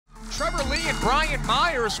Trevor Lee and Brian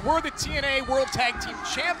Myers were the TNA World Tag Team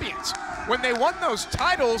Champions. When they won those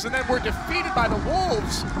titles and then were defeated by the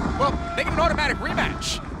Wolves, well, they get an automatic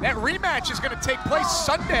rematch. That rematch is going to take place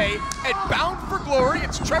Sunday at Bound for Glory.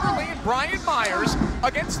 It's Trevor Lee and Brian Myers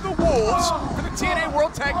against the Wolves for the TNA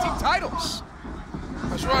World Tag Team titles.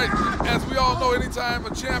 That's right. As we all know, anytime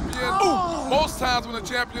a champion, most times when a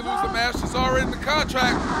champion loses a match, it's already in the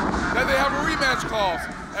contract that they have a rematch clause.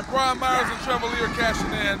 And Brian Myers and Trevor Lee are cashing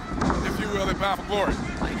in, if you will, at Bound for Glory.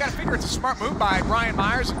 Well, you got to figure it's a smart move by Brian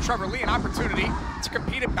Myers and Trevor Lee, an opportunity to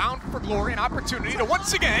compete at Bound for Glory, an opportunity to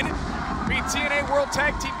once again be TNA World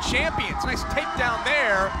Tag Team Champions. Nice takedown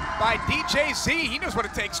there by DJZ. He knows what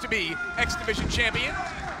it takes to be X Division champion.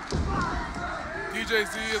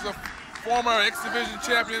 DJZ is a former X Division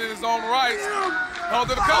champion in his own right. Held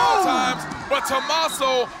it a couple of times, but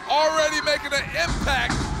Tommaso already making an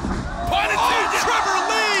impact. Trevor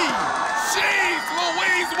Lee! Jeez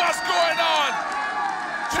Louise, what's going on?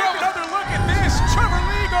 Take another look at this. Trevor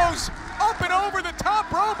Lee goes up and over the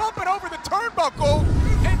top rope, up and over the turnbuckle,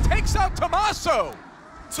 and takes out Tommaso.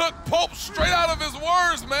 Took Pope straight out of his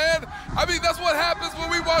words, man. I mean, that's what happens when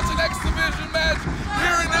we watch an X Division match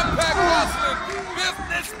here in Impact Wrestling.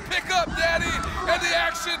 Business pick up, daddy, and the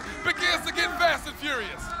action begins to get fast and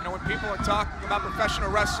furious. You know, when people are talking about professional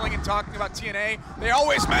wrestling and talking about TNA, they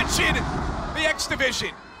always mention the X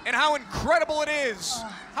Division and how incredible it is,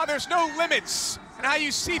 how there's no limits, and how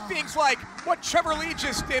you see things like what Trevor Lee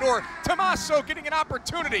just did or Tommaso getting an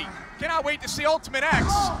opportunity. Cannot wait to see Ultimate X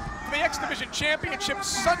for the X Division Championship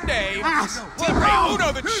Sunday. Team Ray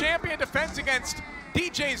Uno, the champion, defends against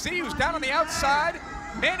DJZ, who's down on the outside.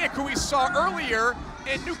 Manic, who we saw earlier,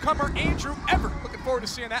 and newcomer Andrew Everett. Looking forward to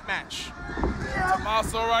seeing that match.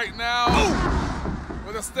 Tommaso right now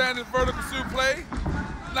with a standing vertical suplex.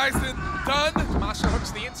 Nice and done. Tommaso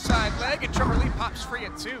hooks the inside leg, and Trevor Lee pops free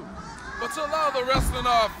at 2. But to a lot of the wrestling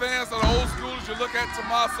fans that are old schoolers, you look at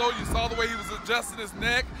Tommaso, you saw the way he was adjusting his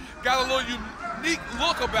neck, got a little unique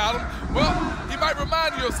look about him. Well, he might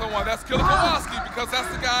remind you of someone. That's Killer Kowalski, because that's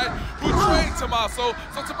the guy who trained Tommaso.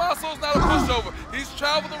 So Tommaso's not a pushover. He's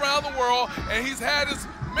traveled around the world, and he's had his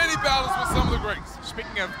many battles with some of the greats.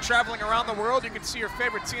 Speaking of traveling around the world, you can see your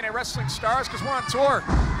favorite TNA wrestling stars, because we're on tour.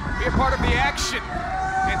 Be a part of the action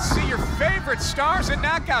and see your favorite stars and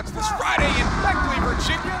knockouts this Friday in Beckley,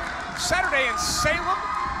 Virginia, Saturday in Salem,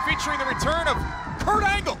 featuring the return of Kurt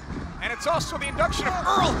Angle. And it's also the induction of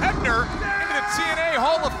Earl Hebner into the TNA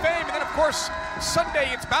Hall of Fame. And then, of course, Sunday,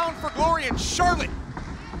 it's Bound for Glory in Charlotte.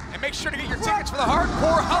 And make sure to get your tickets for the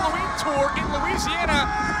Hardcore Halloween Tour in Louisiana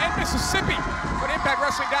and Mississippi. Go to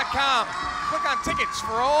ImpactWrestling.com. Click on tickets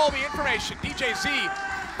for all the information. DJZ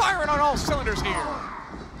firing on all cylinders here.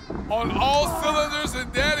 On all cylinders,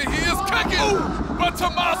 and daddy, he is cooking. But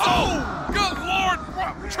Tommaso, good Lord,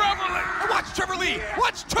 Trevor Lee. Watch Trevor Lee.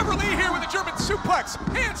 Watch Trevor Lee here with a German suplex.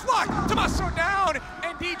 Hands locked. Tommaso down,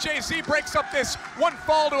 and DJZ breaks up this one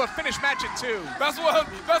fall to a finish match at 2. That's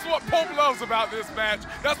what Pope loves about this match.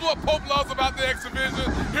 That's what Pope loves about the X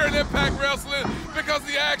Division here in Impact Wrestling, because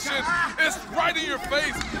the action is right in your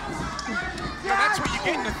face. You know, that's what you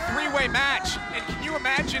get in a 3-way match. And can you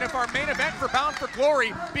imagine if our main event for Bound for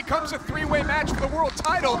Glory becomes a 3-way match for the world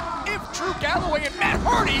title? If Drew Galloway and Matt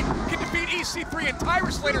Hardy can defeat EC3 and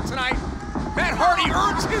Tyrus later tonight, Matt Hardy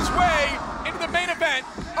earns his way into the main event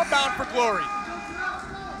of Bound for Glory.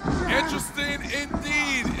 Interesting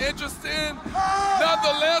indeed. Interesting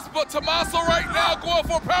nonetheless, but Tommaso right now going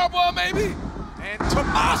for a powerbomb, maybe? And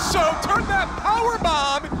Tommaso turned that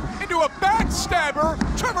powerbomb into a backstabber.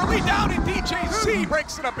 Trevor Lee down, and DJZ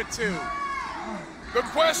breaks it up at 2. The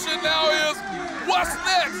question now is, what's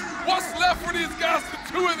next? What's left for these guys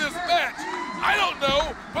to do in this match? I don't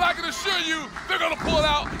know, but I can assure you they're going to pull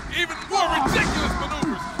out even more ridiculous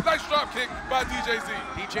maneuvers. Nice drop kick by DJZ.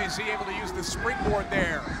 DJZ able to use the springboard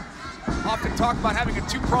there. Often talk about having a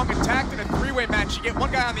 2-prong attack in a 3-way match. You get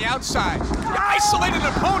one guy on the outside. You isolate an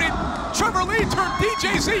opponent. Trevor Lee turned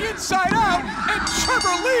DJZ inside out, and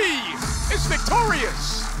Trevor Lee is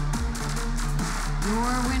victorious. Your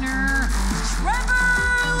winner, Trevor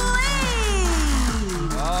Lee.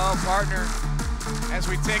 Oh, partner, as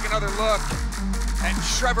we take another look at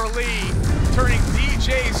Trevor Lee turning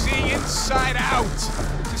DJZ inside out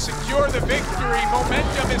to secure the victory.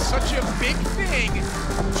 Momentum is such a big thing.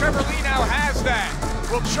 Trevor Lee now has that.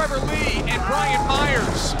 Will Trevor Lee and Brian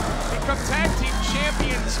Myers become tag team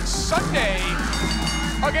champions Sunday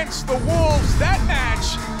against the Wolves? That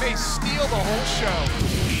match may steal the whole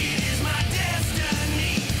show.